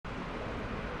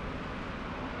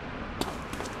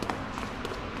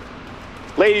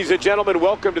Ladies and gentlemen,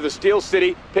 welcome to the Steel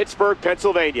City, Pittsburgh,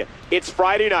 Pennsylvania. It's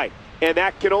Friday night, and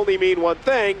that can only mean one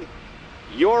thing.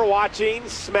 You're watching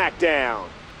SmackDown.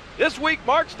 This week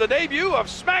marks the debut of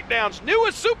SmackDown's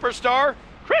newest superstar,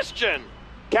 Christian.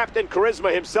 Captain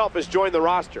Charisma himself has joined the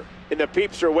roster, and the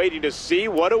peeps are waiting to see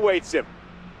what awaits him.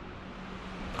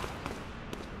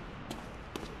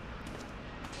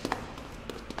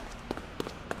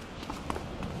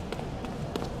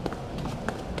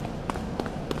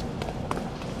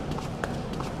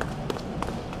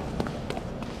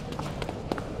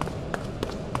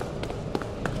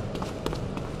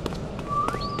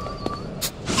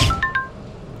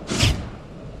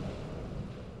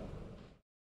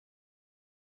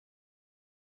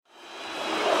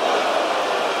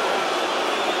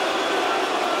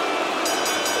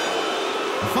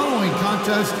 The following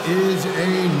contest is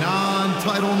a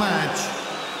non-title match.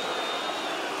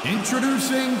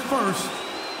 Introducing first,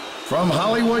 from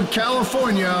Hollywood,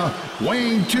 California,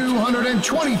 weighing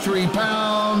 223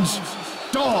 pounds,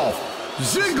 Dolph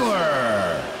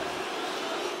Ziggler.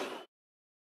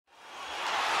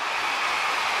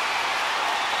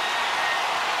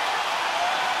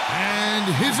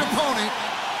 And his opponent,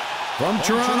 from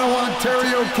Toronto,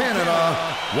 Ontario, Canada,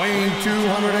 weighing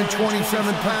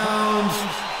 227 pounds,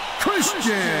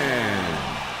 Christian.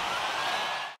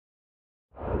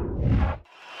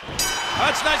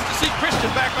 It's nice to see Christian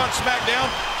back on SmackDown.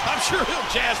 I'm sure he'll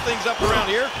jazz things up around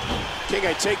here. King,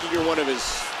 I take it you're one of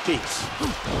his peeps.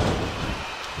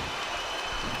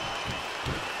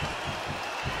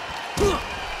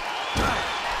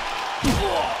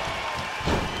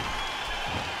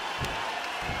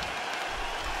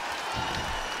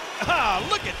 Ah,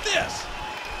 look at this.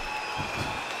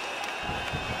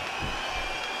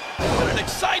 What an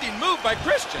exciting move by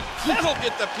Christian. That'll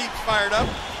get the peeps fired up.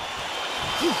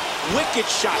 Wicked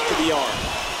shot to the arm.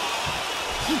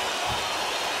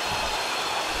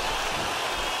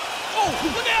 Oh,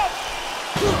 look out!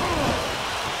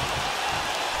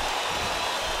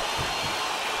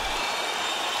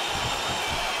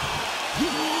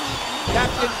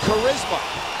 Captain Charisma.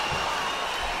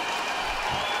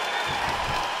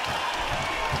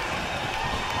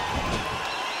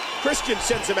 Christian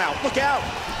sends him out. Look out.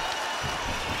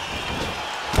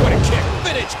 What a kick.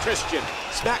 Vintage Christian.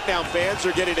 SmackDown fans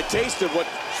are getting a taste of what...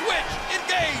 Switch,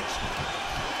 engage.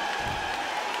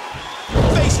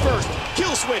 Face first.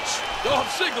 Kill switch.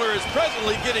 Dolph Ziggler is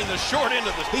presently getting the short end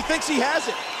of the... He thinks he has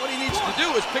it. What he needs to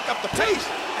do is pick up the pace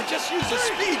and just use his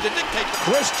speed to dictate the...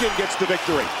 Christian gets the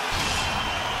victory.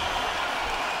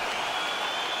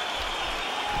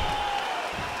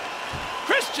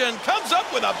 Christian comes up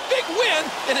with a big win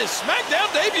in his SmackDown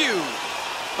debut.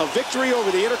 A victory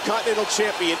over the Intercontinental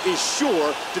Champion is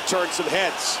sure to turn some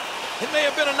heads. It may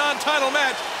have been a non-title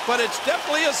match, but it's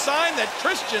definitely a sign that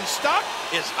Christian's stock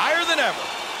is higher than ever.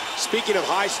 Speaking of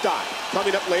high stock,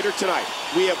 coming up later tonight,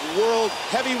 we have World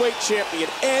Heavyweight Champion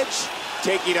Edge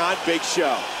taking on Big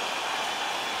Show.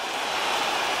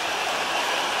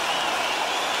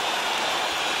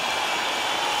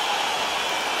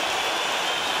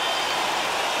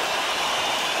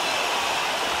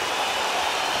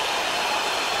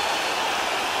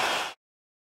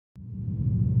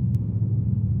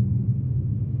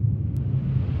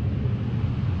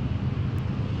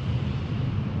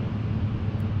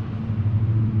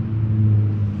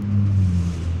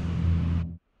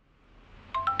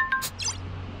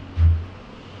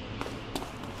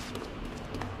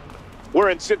 We're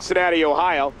in Cincinnati,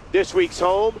 Ohio, this week's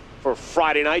home for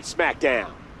Friday Night SmackDown.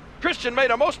 Christian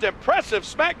made a most impressive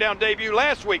SmackDown debut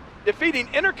last week, defeating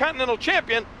Intercontinental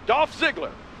Champion Dolph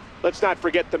Ziggler. Let's not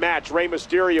forget the match Rey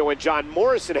Mysterio and John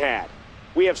Morrison had.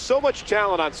 We have so much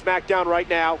talent on SmackDown right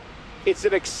now, it's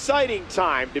an exciting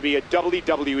time to be a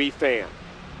WWE fan.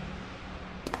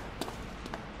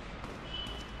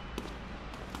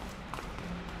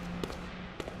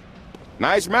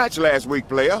 Nice match last week,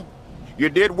 player. You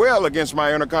did well against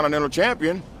my Intercontinental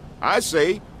Champion. I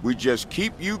say we just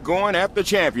keep you going after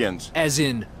champions. As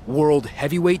in, World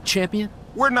Heavyweight Champion?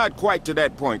 We're not quite to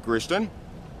that point, Christian.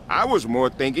 I was more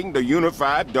thinking the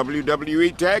unified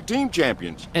WWE Tag Team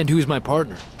Champions. And who's my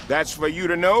partner? That's for you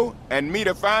to know and me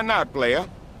to find out, player.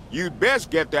 You'd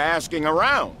best get to asking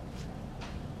around.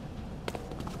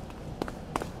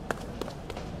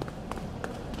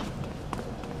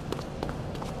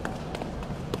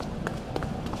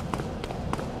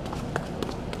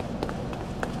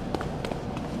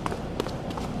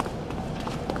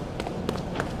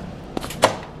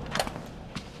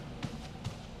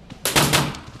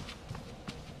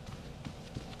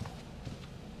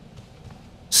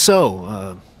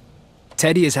 So,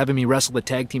 Teddy is having me wrestle the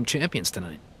tag team champions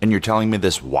tonight. And you're telling me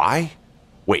this why?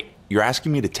 Wait, you're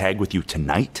asking me to tag with you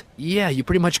tonight? Yeah, you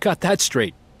pretty much got that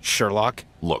straight, Sherlock.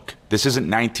 Look, this isn't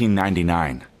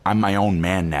 1999. I'm my own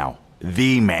man now.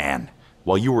 The man.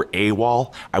 While you were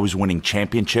AWOL, I was winning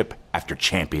championship after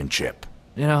championship.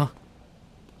 You know,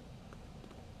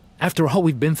 after all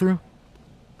we've been through,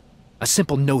 a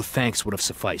simple no thanks would have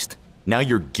sufficed. Now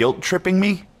you're guilt-tripping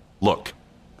me? Look,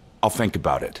 I'll think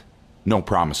about it. No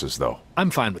promises, though. I'm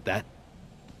fine with that.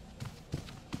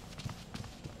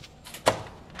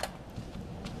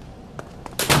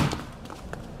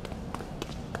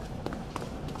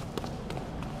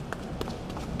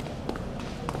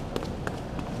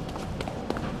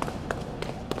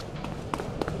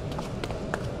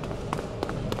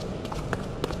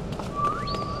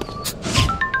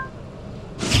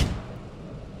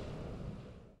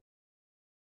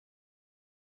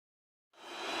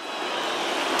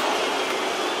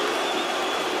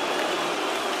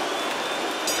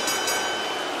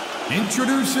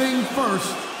 Introducing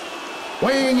first,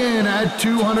 weighing in at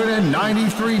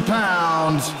 293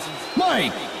 pounds,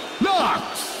 Mike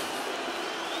Knox.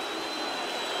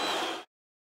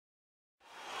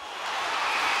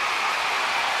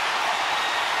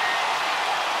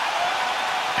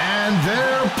 And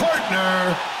their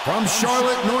partner from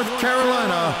Charlotte, North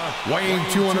Carolina, weighing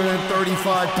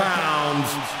 235 pounds,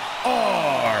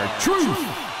 R-Truth.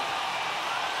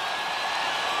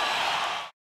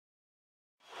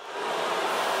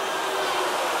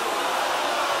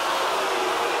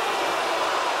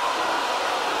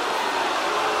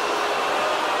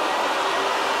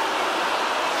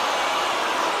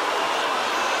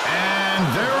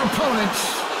 Their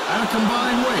opponents, at a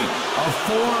combined weight of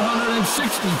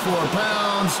 464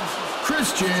 pounds,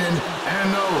 Christian and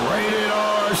the Rated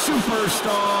R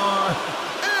Superstar,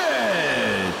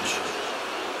 Edge.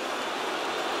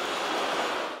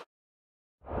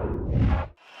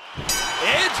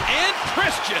 Edge and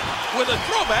Christian with a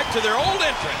throwback to their old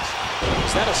entrance.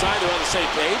 Is that a sign they're on the same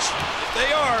page? If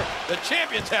they are, the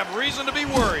champions have reason to be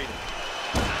worried.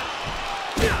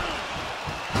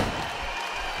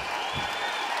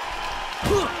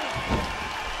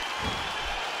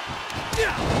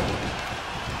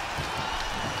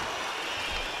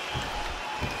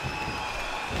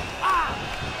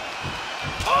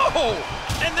 Oh,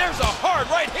 and there's a hard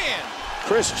right hand.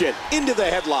 Christian into the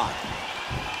headlock.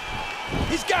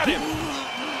 He's got him.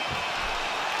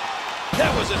 That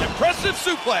was an impressive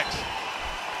suplex.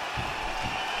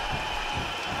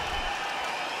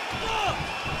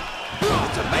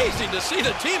 It's amazing to see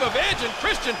the team of Edge and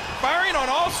Christian firing on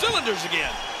all cylinders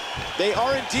again. They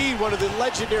are indeed one of the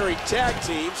legendary tag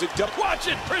teams. Watch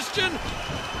it, Christian.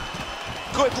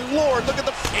 Good Lord, look at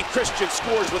the... And Christian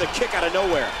scores with a kick out of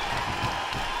nowhere.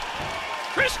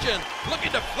 Christian looking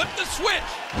to flip the switch.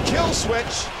 Kill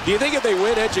switch. Do you think if they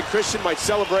win, Edge and Christian might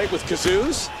celebrate with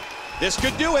kazoos? This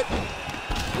could do it.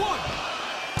 1,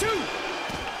 2,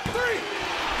 3.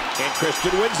 And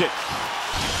Christian wins it.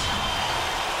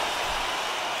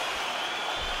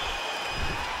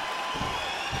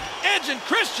 Edge and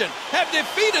Christian have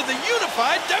defeated the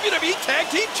unified WWE Tag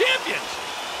Team Champions.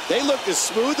 They looked as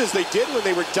smooth as they did when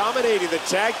they were dominating the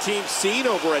tag team scene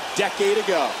over a decade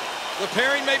ago. The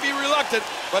pairing may be reluctant,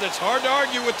 but it's hard to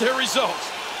argue with their results.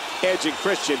 Edge and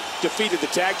Christian defeated the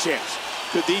tag champs.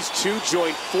 Could these two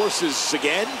join forces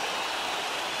again?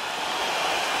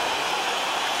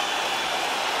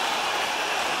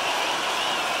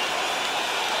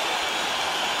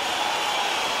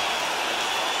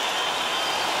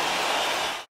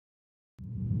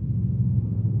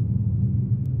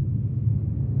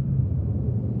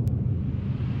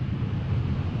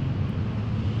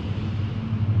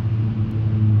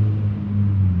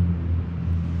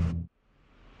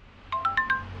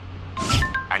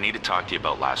 I need to talk to you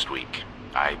about last week.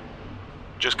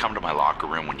 Just come to my locker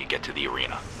room when you get to the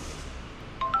arena.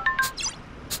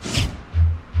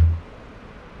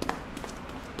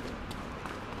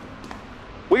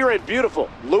 We are in beautiful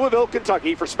Louisville,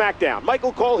 Kentucky for SmackDown.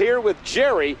 Michael Cole here with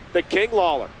Jerry, the King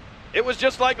Lawler. It was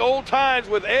just like old times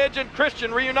with Edge and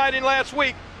Christian reuniting last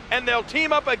week, and they'll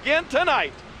team up again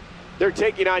tonight. They're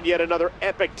taking on yet another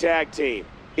epic tag team.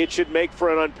 It should make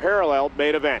for an unparalleled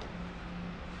main event.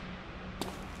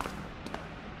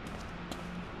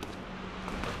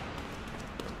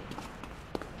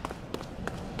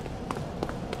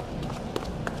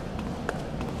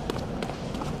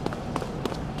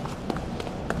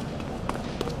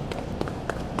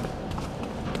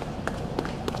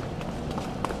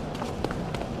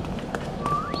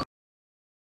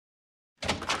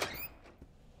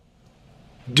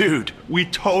 Dude, we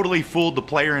totally fooled the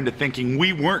player into thinking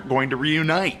we weren't going to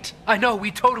reunite. I know,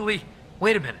 we totally...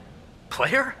 Wait a minute.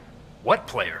 Player? What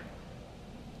player?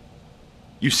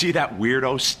 You see that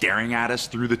weirdo staring at us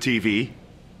through the TV?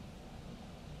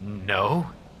 No,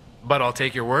 but I'll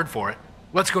take your word for it.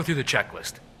 Let's go through the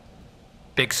checklist.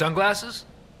 Big sunglasses?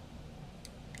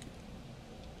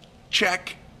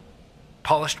 Check.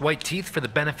 Polished white teeth for the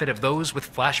benefit of those with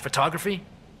flash photography?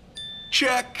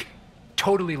 Check.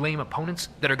 Totally lame opponents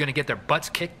that are gonna get their butts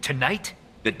kicked tonight?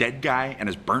 The dead guy and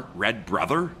his burnt red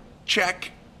brother?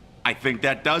 Check. I think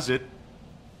that does it.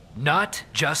 Not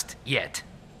just yet.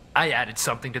 I added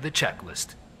something to the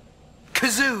checklist.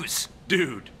 Kazoos!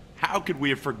 Dude, how could we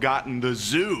have forgotten the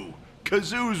zoo?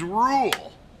 Kazoos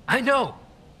rule! I know.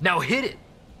 Now hit it.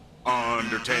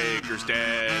 Undertaker's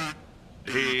dead.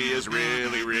 He is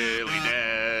really, really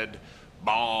dead.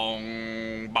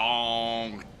 Bong,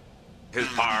 bong. His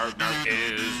partner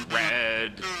is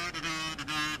red.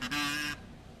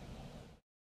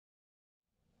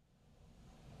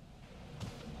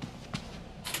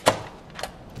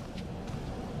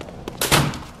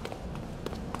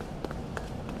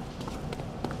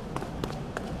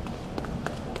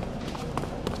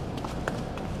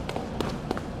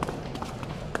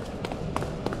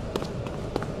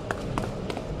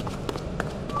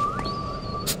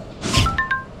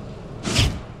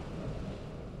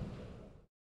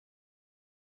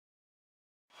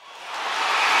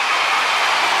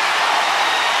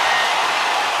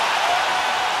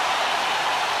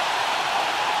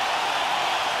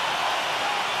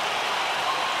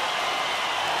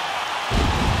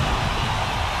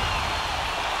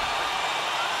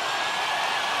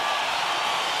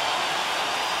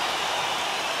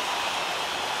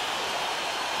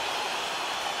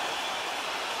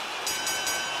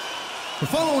 The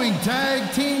following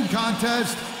tag team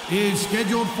contest is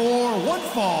scheduled for one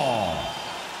fall.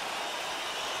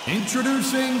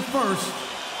 Introducing first,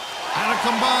 at a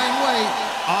combined weight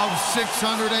of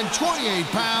 628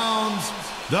 pounds,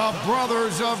 the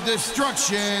Brothers of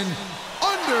Destruction,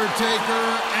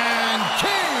 Undertaker and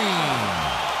Kane.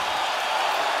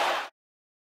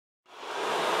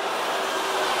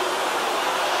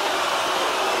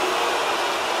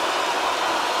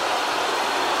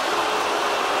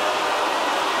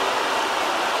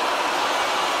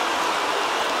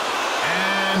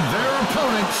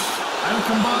 At a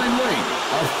combined weight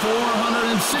of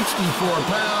 464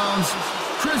 pounds,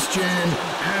 Christian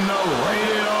and the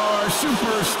Rated R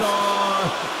Superstar,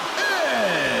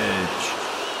 Edge.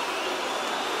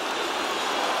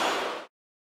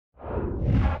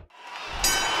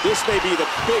 This may be the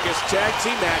biggest tag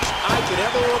team match I can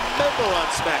ever remember on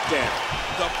SmackDown.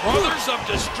 The Brothers of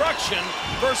Destruction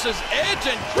versus Edge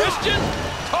and Christian?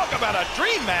 Talk about a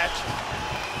dream match.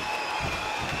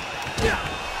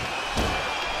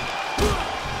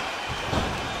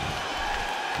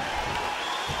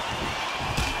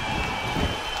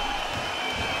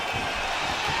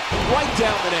 Right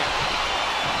down the neck.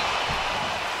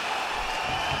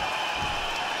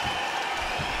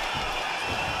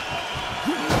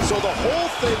 So the whole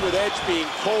thing with Edge being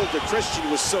cold to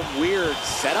Christian was some weird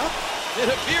setup? It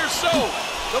appears so.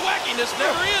 The wackiness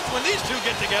never ends when these two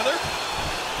get together.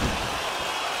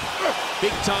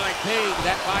 Big time pain to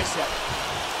that bicep.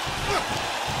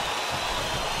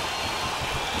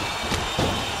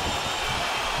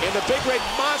 And the big red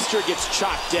monster gets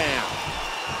chopped down.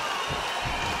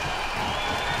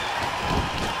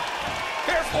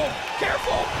 Careful,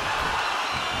 careful.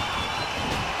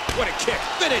 What a kick.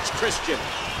 Finish Christian.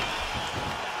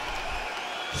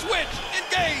 Switch,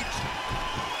 engage.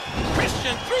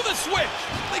 Christian through the switch.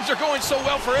 Things are going so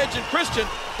well for Edge and Christian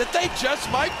that they just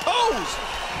might pose.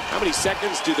 How many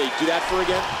seconds do they do that for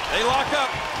again? They lock up.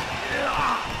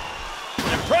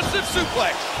 Impressive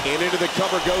suplex. And into the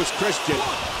cover goes Christian.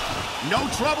 No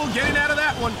trouble getting out of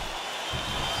that one.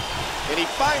 And he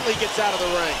finally gets out of the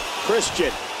ring.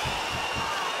 Christian.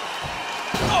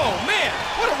 Oh, man,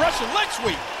 what a Russian leg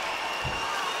sweep.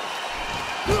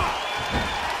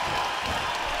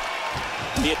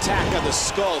 The attack on the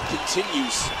skull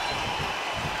continues.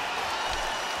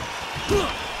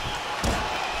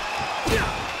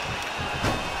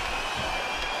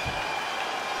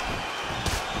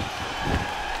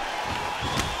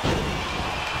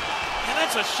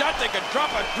 that's a shot that could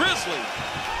drop a grizzly.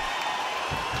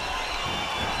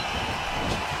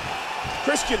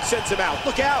 Christian sends him out.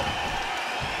 Look out.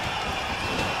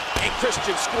 And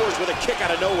Christian scores with a kick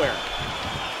out of nowhere.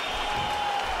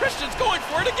 Christian's going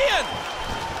for it again.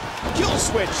 Kill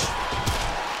switch.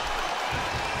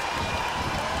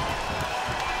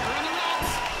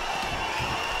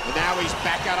 And now he's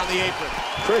back out on the apron.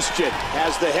 Christian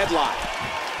has the headlock.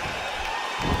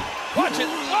 Watch it,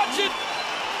 watch it.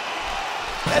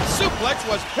 That suplex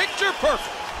was picture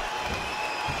perfect.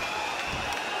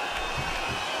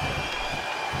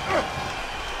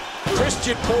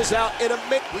 Christian pulls out in a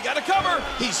mix. We got to cover.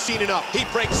 He's seen enough. He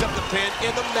breaks up the pin,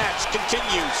 and the match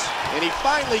continues. And he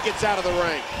finally gets out of the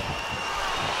ring.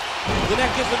 The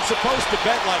neck isn't supposed to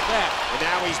bend like that. And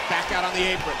now he's back out on the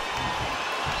apron.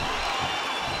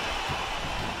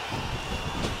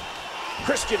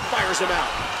 Christian fires him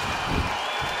out.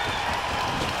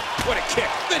 What a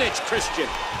kick. Vintage Christian.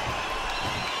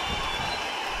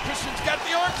 Christian's got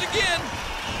the arms again.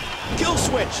 Kill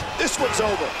switch. This one's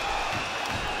over.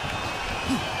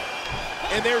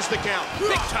 And there's the count.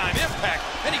 Big time impact.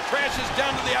 And he crashes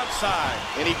down to the outside.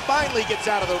 And he finally gets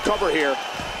out of the cover here.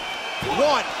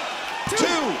 1, 2,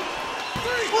 3.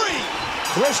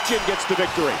 Christian gets the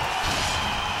victory.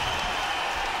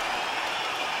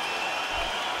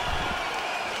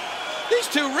 These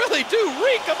two really do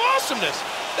reek of awesomeness.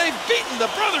 They've beaten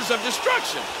the Brothers of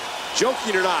Destruction.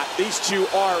 Joking or not, these two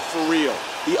are for real.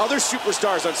 The other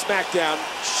superstars on SmackDown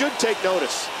should take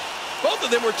notice. Both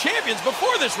of them were champions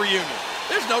before this reunion.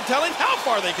 There's no telling how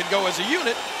far they could go as a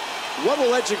unit. What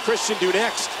will Edge and Christian do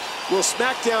next? Will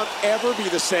SmackDown ever be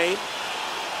the same?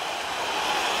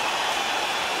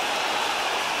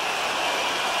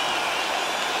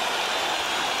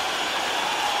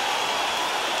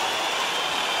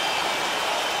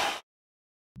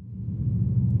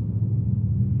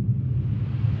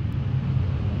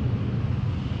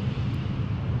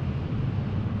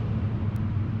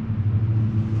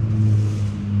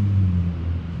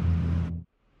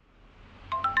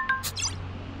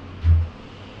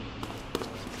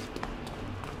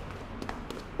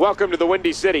 Welcome to the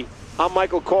Windy City. I'm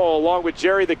Michael Cole along with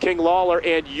Jerry the King Lawler,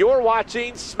 and you're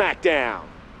watching SmackDown.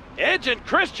 Edge and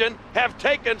Christian have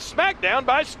taken SmackDown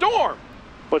by storm.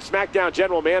 But SmackDown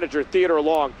General Manager Theodore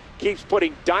Long keeps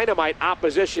putting dynamite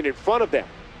opposition in front of them.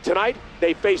 Tonight,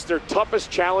 they face their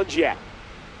toughest challenge yet.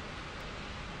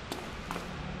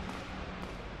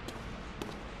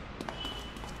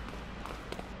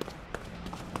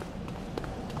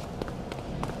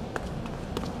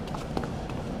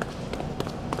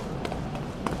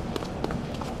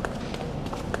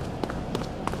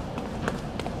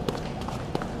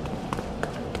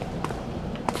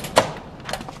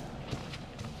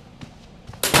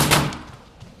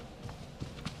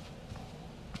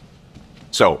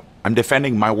 So, I'm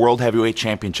defending my World Heavyweight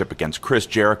Championship against Chris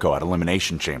Jericho at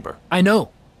Elimination Chamber. I know.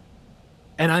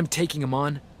 And I'm taking him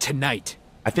on tonight.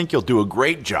 I think you'll do a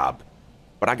great job,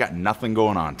 but I got nothing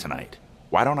going on tonight.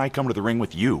 Why don't I come to the ring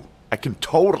with you? I can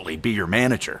totally be your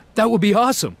manager. That would be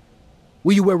awesome.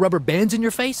 Will you wear rubber bands in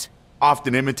your face?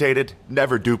 Often imitated,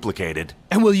 never duplicated.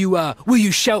 And will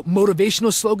you shout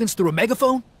motivational slogans through a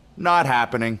megaphone? Not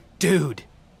happening. Dude.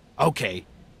 Okay.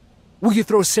 Will you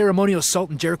throw ceremonial salt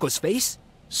in Jericho's face?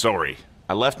 Sorry,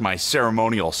 I left my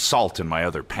ceremonial salt in my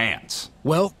other pants.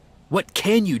 Well, what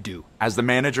can you do? As the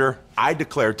manager, I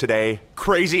declare today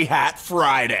Crazy Hat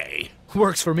Friday.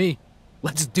 Works for me.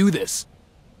 Let's do this.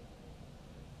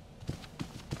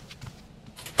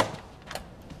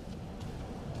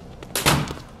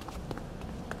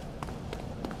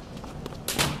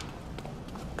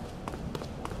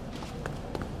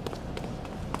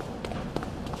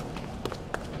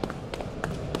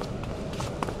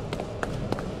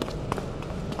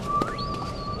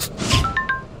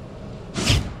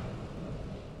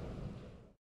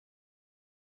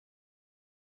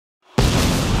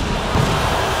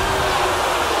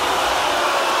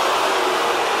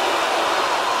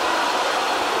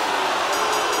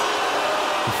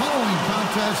 The following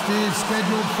contest is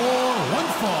scheduled for one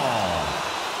fall.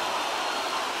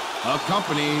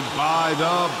 Accompanied by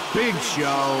the Big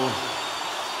Show.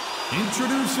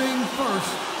 Introducing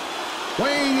first,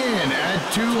 weighing in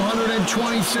at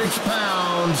 226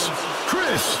 pounds,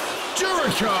 Chris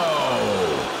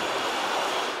Jericho.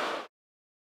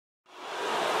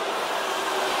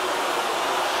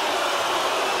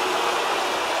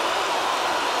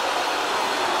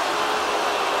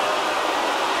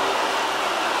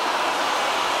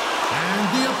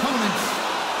 The opponents,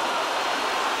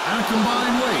 at a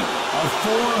combined weight of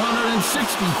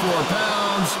 464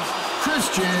 pounds,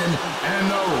 Christian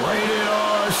and the Rated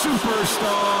R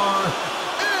Superstar,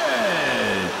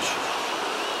 Edge.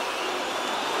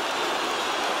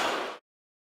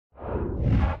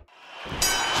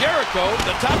 Jericho,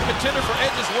 the top contender for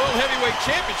Edge's World Heavyweight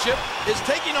Championship, is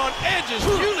taking on Edge's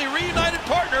newly reunited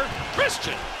partner,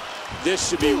 Christian. This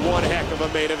should be one heck of a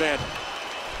main event.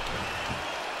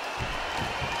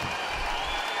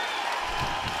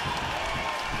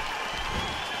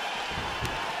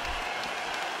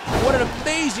 What an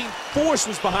amazing force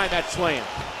was behind that slam.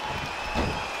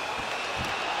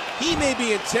 He may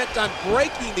be intent on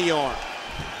breaking the arm.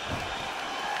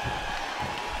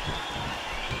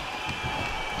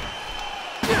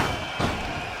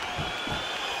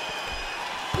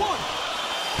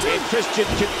 Christian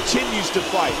continues to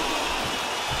fight.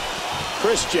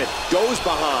 Christian goes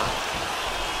behind.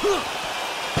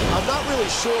 I'm not really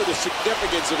sure the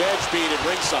significance of Edge being in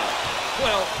ringside.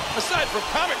 Well, aside from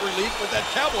comic relief with that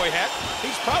cowboy hat,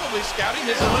 he's probably scouting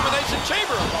his Elimination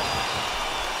Chamber opponent.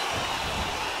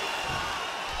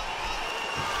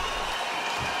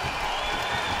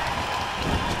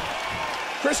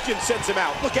 Christian sends him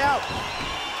out. Look out.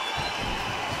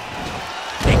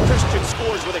 And Christian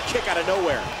scores with a kick out of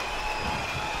nowhere.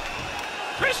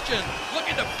 Christian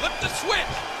looking to flip the switch.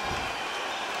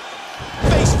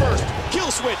 Face first, kill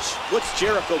switch. What's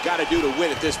Jericho got to do to win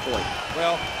at this point?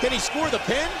 Well, Can he score the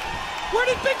pin? where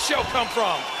did Big Show come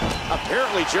from?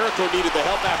 Apparently Jericho needed the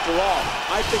help after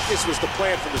all. I think this was the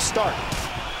plan from the start.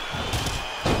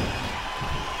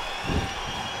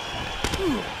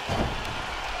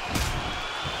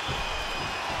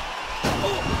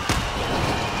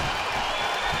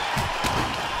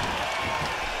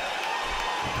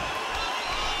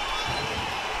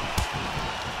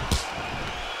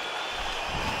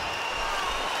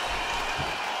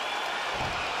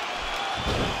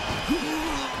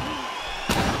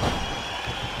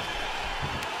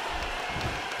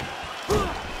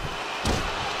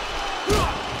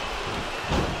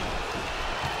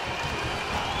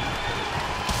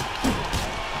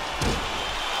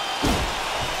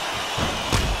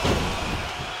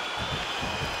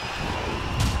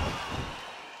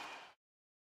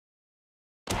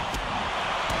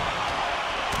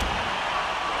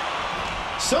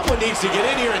 Someone needs to get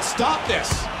in here and stop this.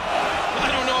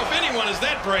 I don't know if anyone is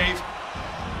that brave.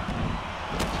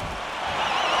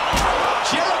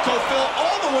 Jericho fell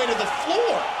all the way to the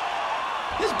floor.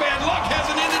 His bad luck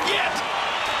hasn't ended yet.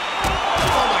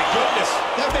 Oh my goodness,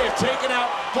 that may have taken out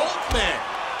both men.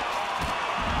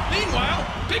 Meanwhile,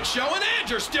 Big Show and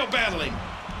Edge are still battling.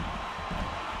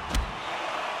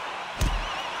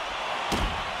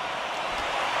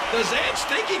 Does Edge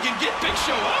think he can get Big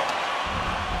Show up?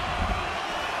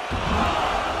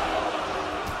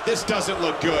 This doesn't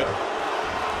look good.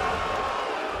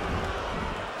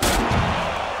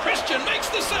 Christian makes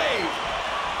the save.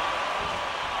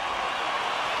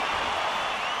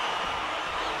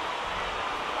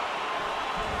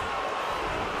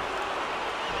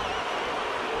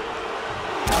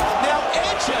 Now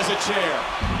Edge has a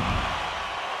chair.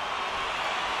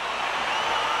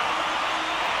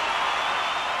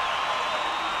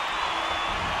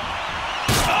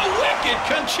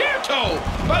 Concerto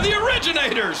by the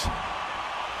Originators.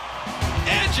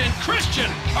 Edge and Christian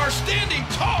are standing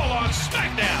tall on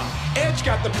SmackDown. Edge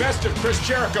got the best of Chris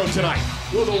Jericho tonight.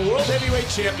 Will the World Heavyweight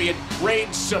Champion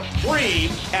reign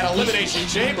supreme at Elimination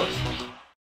Chamber?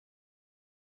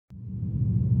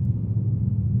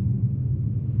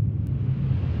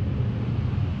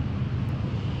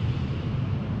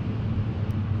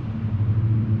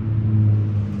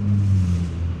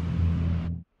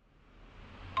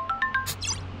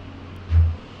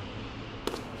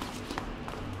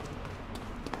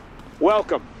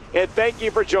 Welcome, and thank you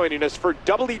for joining us for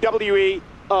WWE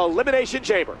Elimination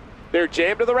Chamber. They're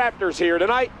jammed to the Raptors here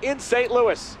tonight in St.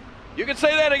 Louis. You can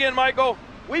say that again, Michael.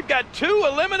 We've got 2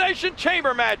 Elimination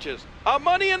Chamber matches, a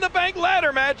Money in the Bank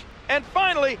ladder match, and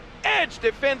finally, Edge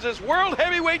defends his World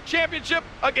Heavyweight Championship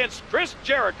against Chris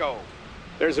Jericho.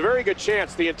 There's a very good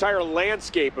chance the entire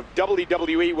landscape of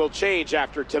WWE will change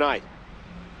after tonight.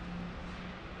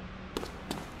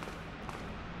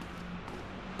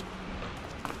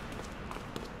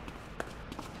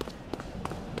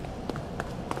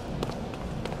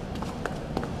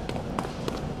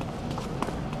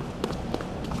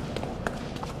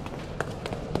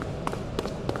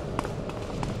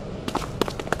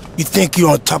 You think you're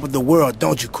on top of the world,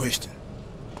 don't you, Christian?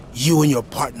 You and your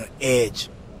partner, Edge.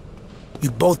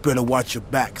 You both better watch your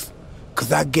backs,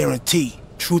 because I guarantee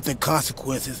Truth and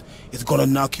Consequences is gonna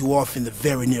knock you off in the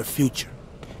very near future.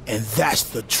 And that's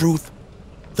the truth,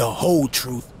 the whole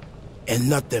truth, and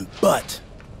nothing but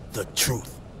the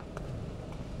truth.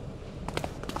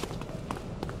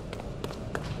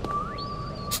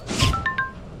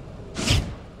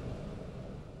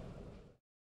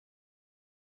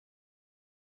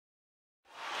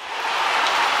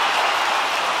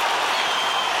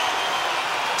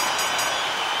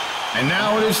 And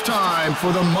now it is time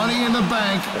for the Money in the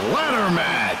Bank ladder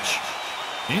match.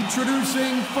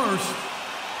 Introducing first,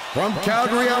 from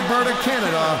Calgary, Alberta,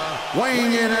 Canada,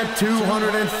 weighing in at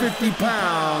 250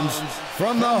 pounds,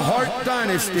 from the Hart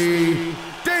Dynasty,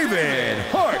 David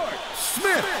Hart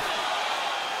Smith.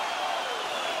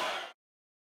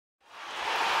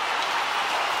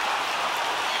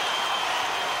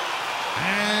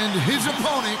 And his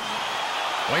opponent,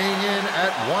 weighing in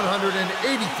at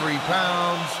 183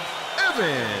 pounds,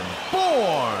 Evan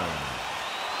Bourne.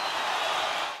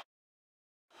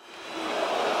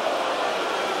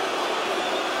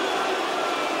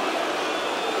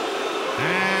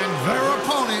 And their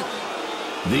opponent,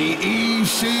 the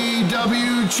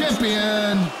ECW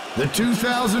champion, the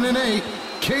 2008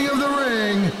 King of the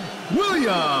Ring,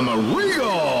 William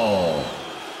Regal.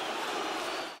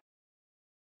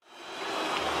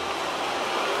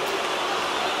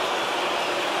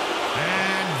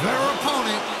 And their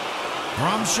opponent,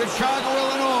 from Chicago,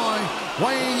 Illinois,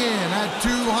 weighing in at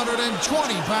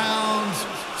 220 pounds,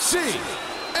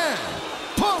 CM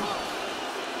Punk.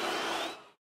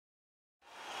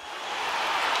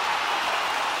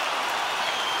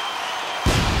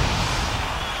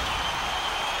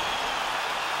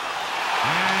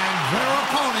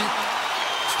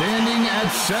 Standing at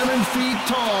 7 feet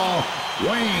tall,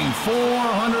 weighing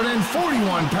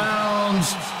 441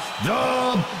 pounds,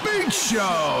 The Big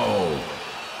Show.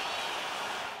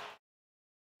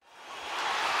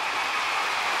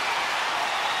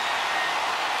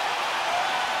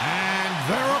 And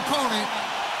their opponent,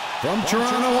 from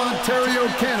Toronto, Ontario,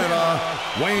 Canada,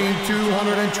 weighing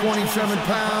 227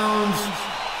 pounds,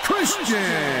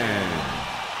 Christian.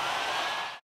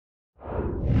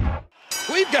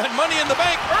 We've got Money in the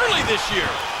Bank early this year.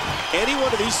 Any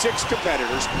one of these 6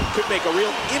 competitors could make a real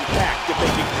impact if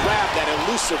they can grab that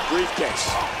elusive briefcase.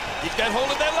 He's got hold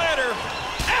of that ladder.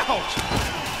 Ouch!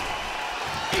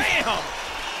 Bam!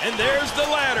 And there's the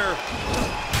ladder.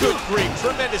 Good grief,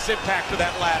 tremendous impact to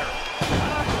that ladder.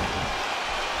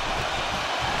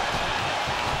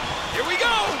 Here we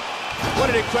go. What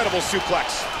an incredible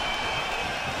suplex.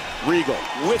 Regal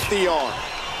with the arm.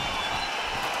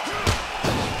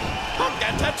 Punk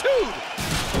got tattooed.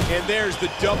 And there's the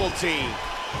double team.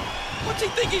 What's he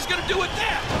think he's gonna do with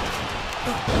that?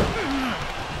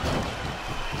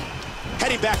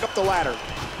 Heading back up the ladder.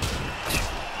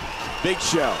 Big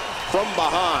Show from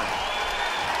behind.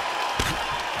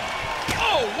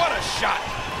 Oh, what a shot.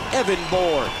 Evan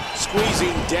Bourne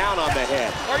squeezing down on the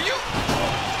head. Are you?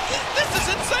 This is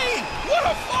insane. What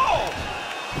a fall.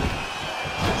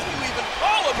 How do you even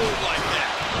call a move like that?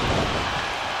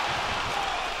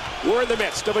 We're in the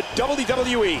midst of a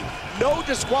WWE no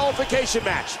disqualification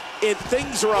match, and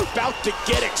things are about to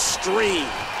get extreme.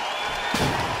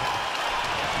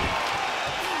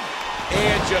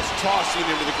 And just tossing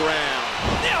him to the ground.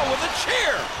 Now with a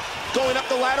chair. Going up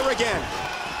the ladder again.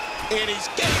 And he's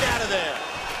getting out of there.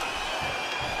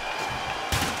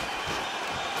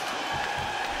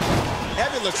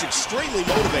 Evan looks extremely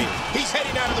motivated. He's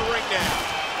heading out of the ring now.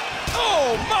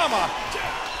 Oh, mama.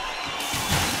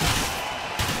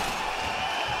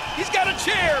 He's got a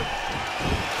chair.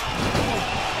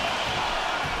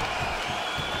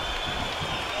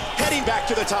 Heading back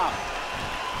to the top.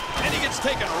 And he gets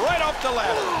taken right off the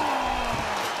ladder.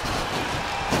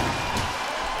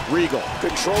 Regal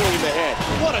controlling the head.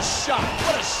 What a shot.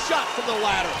 What a shot from the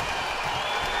ladder.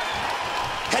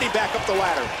 Heading back up the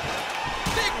ladder.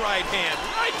 Big right hand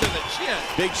right to the chin.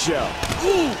 Big Show.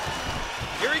 Ooh.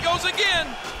 Here he goes again.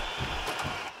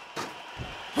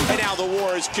 And now the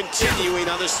war is continuing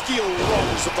on the steel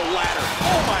rungs of the ladder.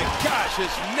 Oh my gosh,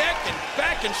 his neck and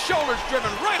back and shoulders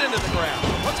driven right into the ground.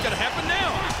 What's gonna happen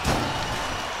now?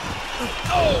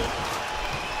 Oh!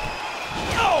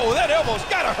 Oh, that elbow's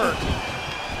gotta hurt.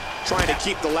 Trying to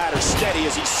keep the ladder steady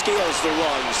as he scales the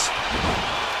rungs.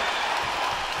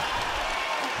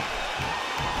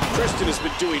 Christian has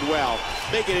been doing well,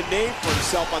 making a name for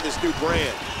himself on this new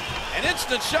brand. An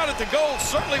instant shot at the goal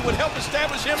certainly would help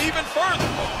establish him even further.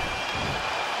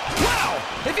 Wow!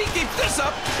 If he keeps this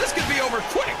up, this could be over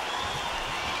quick.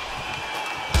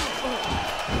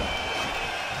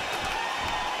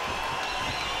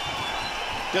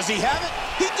 Does he have it?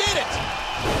 He did it!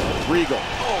 Regal.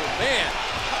 Oh, man.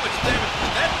 How much damage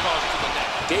did that cause to the neck?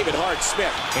 David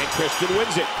Hart-Smith, and Christian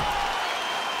wins it.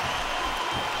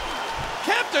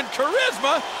 Captain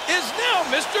Charisma is now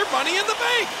Mr. Money in the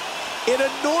Bank. An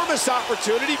enormous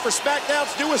opportunity for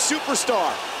SmackDown's newest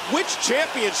superstar. Which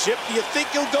championship do you think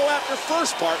he'll go after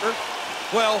first, partner?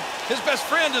 Well, his best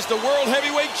friend is the World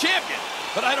Heavyweight Champion.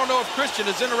 But I don't know if Christian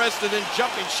is interested in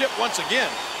jumping ship once again.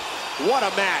 What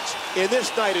a match. And this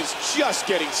night is just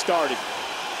getting started.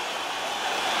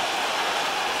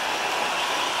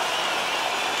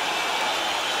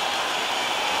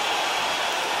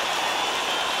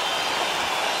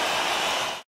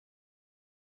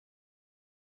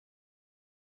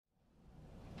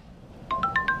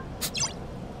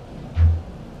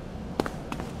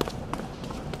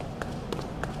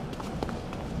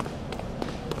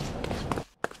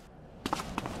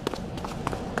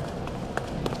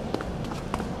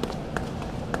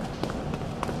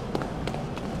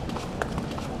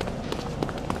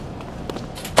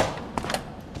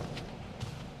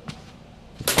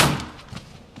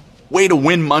 way to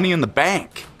win Money in the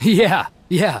Bank. Yeah.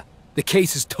 The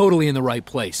case is totally in the right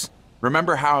place.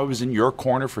 Remember how I was in your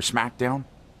corner for SmackDown?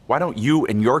 Why don't you,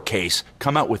 in your case,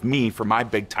 come out with me for my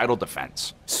big title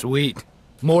defense? Sweet.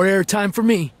 More airtime for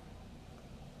me.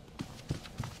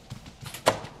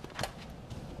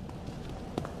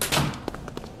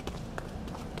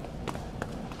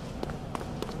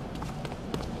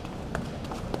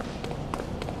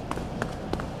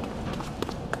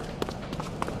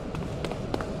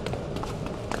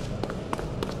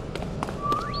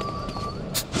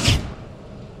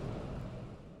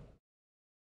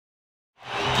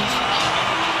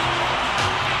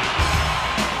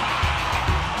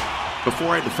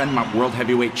 Before I defend my World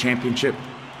Heavyweight Championship,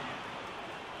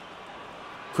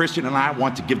 Christian and I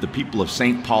want to give the people of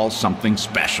St. Paul something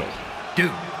special.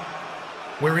 Dude,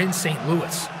 we're in St.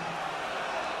 Louis.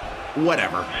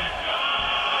 Whatever.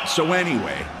 So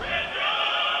anyway...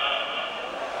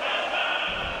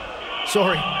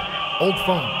 Sorry, old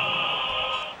phone.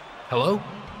 Hello?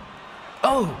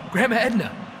 Oh, Grandma Edna.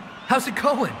 How's it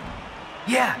going?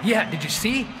 Yeah, did you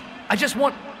see? I just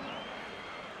want...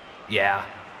 Yeah.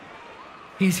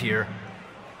 He's here.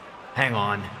 Hang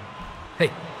on. Hey,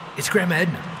 it's Grandma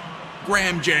Edna.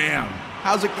 Graham Jam,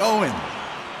 how's it going?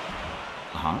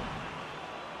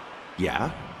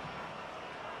 Yeah?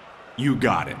 You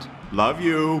got it. Love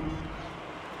you.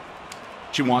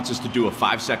 She wants us to do a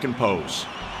 5-second pose.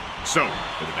 So,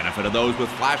 for the benefit of those with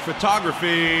flash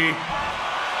photography,